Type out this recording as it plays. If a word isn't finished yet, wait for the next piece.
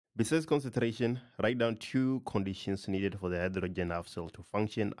Besides concentration, write down 2 conditions needed for the hydrogen half cell to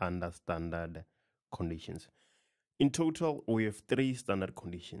function under standard conditions. In total, we have 3 standard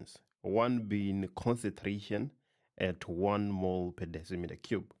conditions, one being concentration at 1 mole per decimeter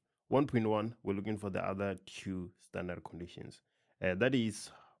cube. 1.1, we're looking for the other 2 standard conditions. That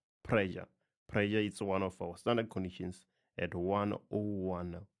is pressure. Pressure is one of our standard conditions at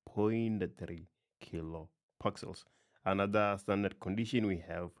 101.3 kilopascals. Another standard condition we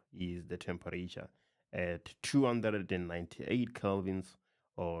have is the temperature at 298 kelvins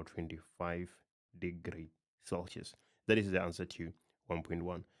or 25 degrees Celsius. That is the answer to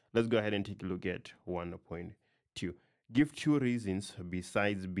 1.1. Let's go ahead and take a look at 1.2. Give 2 reasons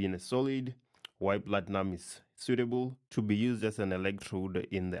besides being a solid why platinum is suitable to be used as an electrode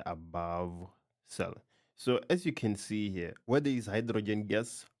in the above cell. So as you can see here, where there is hydrogen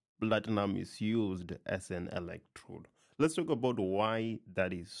gas, platinum is used as an electrode. Let's talk about why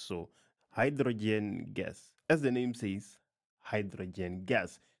that is so. Hydrogen gas, as the name says, hydrogen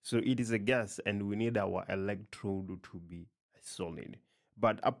gas. So it is a gas and we need our electrode to be a solid.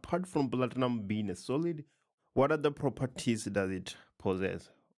 But apart from platinum being a solid, what other properties does it possess?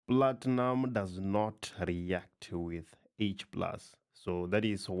 Platinum does not react with H+. So that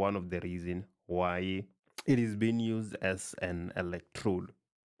is one of the reasons why it is being used as an electrode.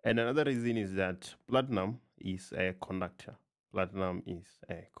 And another reason is that platinum is a conductor. Platinum is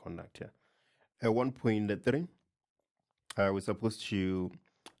a conductor. At 1.3, we're supposed to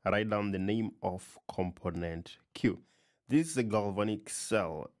write down the name of component Q. This is a galvanic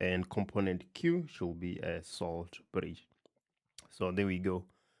cell and component Q should be a salt bridge. So there we go.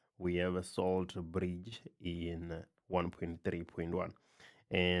 We have a salt bridge in 1.3.1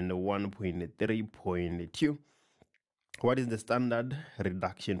 and 1.3.2. What is the standard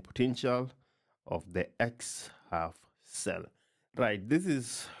reduction potential of the X half cell? Right, this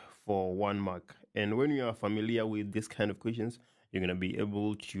is for 1 mark. And when you are familiar with this kind of questions, you're going to be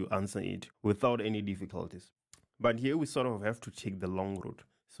able to answer it without any difficulties. But here we sort of have to take the long route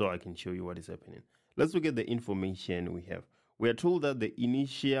so I can show you what is happening. Let's look at the information we have. We are told that the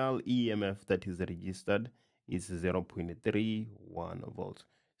initial EMF that is registered is 0.31 volts.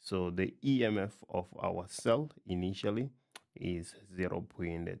 So the EMF of our cell initially is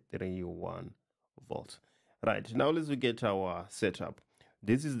 0.31 volts. Right, now let's look at our setup.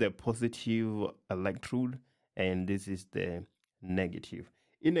 This is the positive electrode and this is the negative.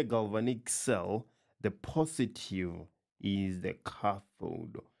 In a galvanic cell, the positive is the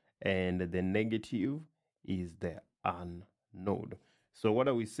cathode and the negative is the anode. So what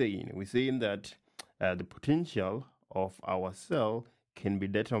are we saying? We're saying that the potential of our cell can be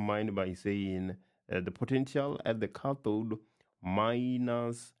determined by saying the potential at the cathode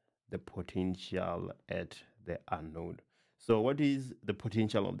minus the potential at the anode. So what is the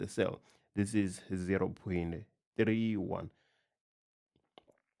potential of the cell? This is 0.31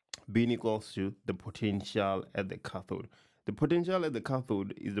 being equals to the potential at the cathode. The potential at the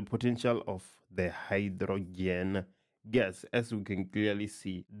cathode is the potential of the hydrogen gas, as we can clearly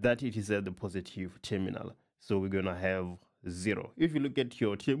see that it is at the positive terminal. So we're going to have 0. If you look at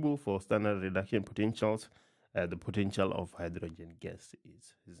your table for standard reduction potentials, the potential of hydrogen gas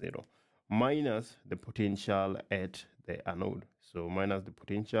is 0. Minus the potential at the anode. So minus the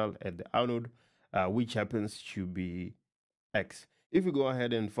potential at the anode, which happens to be X. If you go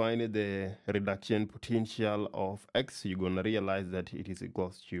ahead and find the reduction potential of X, you're going to realize that it is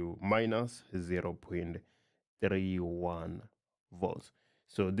equals to minus 0.31 volts.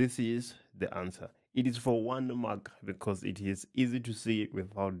 So this is the answer. It is for 1 mark because it is easy to see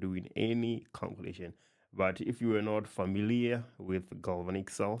without doing any calculation. But if you are not familiar with galvanic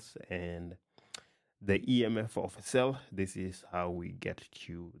cells and the EMF of a cell, this is how we get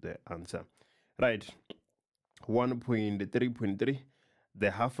to the answer. Right. 1.3.3,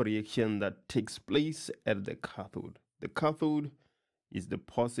 the half reaction that takes place at the cathode. The cathode is the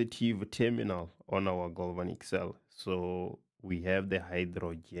positive terminal on our galvanic cell. So we have the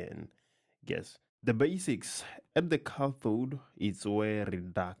hydrogen gas. The basics at the cathode is where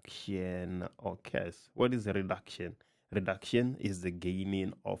reduction occurs. What is reduction? Reduction is the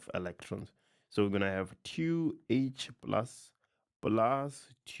gaining of electrons. So we're going to have 2H plus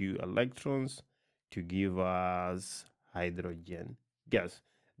 2 electrons to give us hydrogen gas.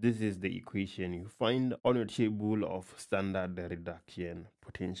 This is the equation you find on your table of standard reduction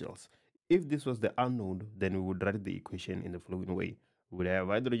potentials. If this was the anode, then we would write the equation in the following way. We would have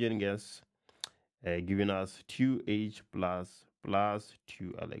hydrogen gas giving us 2H plus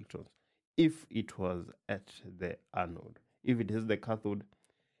 2 electrons if it was at the anode. If it is the cathode,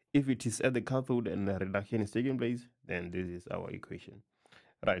 if it is at the cathode and the reduction is taking place, then this is our equation.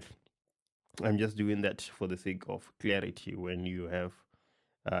 Right. I'm just doing that for the sake of clarity. When you have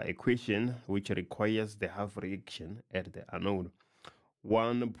a question which requires the half reaction at the anode,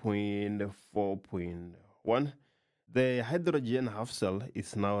 1.4.1, the hydrogen half cell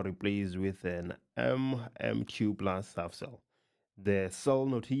is now replaced with an MM2 plus half cell. The cell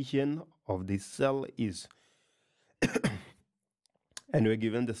notation of this cell is and we're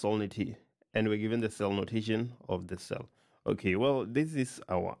given the cell notation of the cell. Okay, well, this is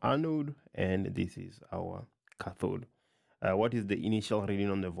our anode and this is our cathode. What is the initial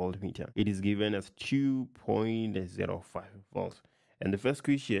reading on the voltmeter? It is given as 2.05 volts. And the first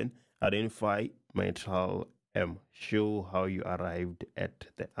question, identify metal M. Show how you arrived at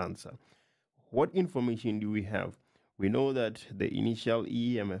the answer. What information do we have? We know that the initial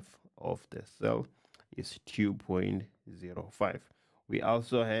EMF of the cell is 2.05. We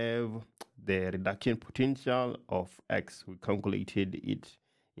also have the reduction potential of X. We calculated it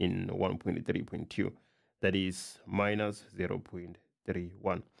in 1.3.2. That is minus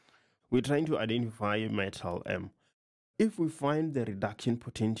 0.31. We're trying to identify metal M. If we find the reduction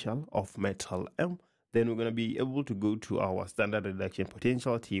potential of metal M, then we're going to be able to go to our standard reduction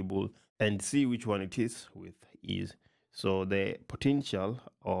potential table and see which one it is with ease. So the potential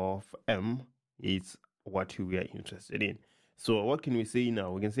of M is what we are interested in. So what can we say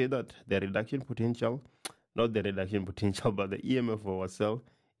now? We can say that the reduction potential, not the reduction potential, but the EMF of our cell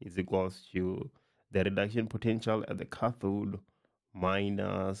is equals to the reduction potential at the cathode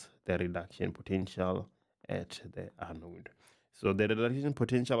minus the reduction potential at the anode. So the reduction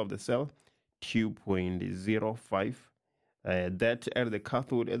potential of the cell, 2.05. That at the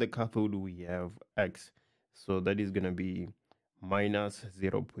cathode we have X. So that is going to be minus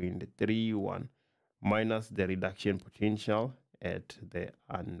 0.31 minus the reduction potential at the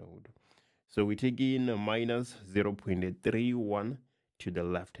anode. So we take in minus 0.31 to the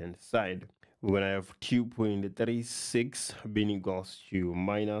left hand side. We're going to have 2.36 being equals to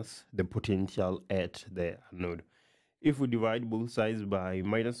minus the potential at the anode. If we divide both sides by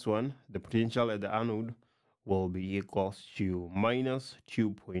minus 1, the potential at the anode will be equals to minus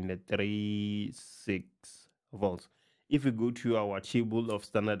 2.36 volts. If we go to our table of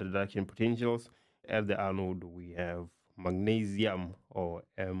standard reduction potentials, at the anode we have magnesium or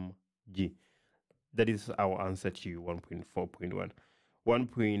Mg. That is our answer to 1.4.1.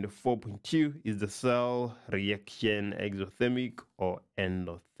 1.4.2 is the cell reaction exothermic or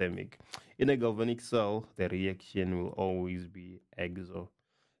endothermic. In a galvanic cell, the reaction will always be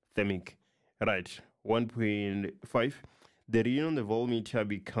exothermic. Right, 1.5. The reading on the voltmeter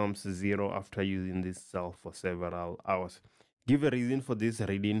becomes 0 after using this cell for several hours. Give a reason for this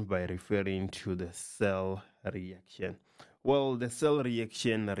reading by referring to the cell reaction. Well, the cell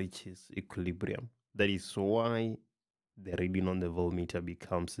reaction reaches equilibrium. That is why the reading on the voltmeter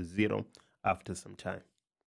becomes 0 after some time.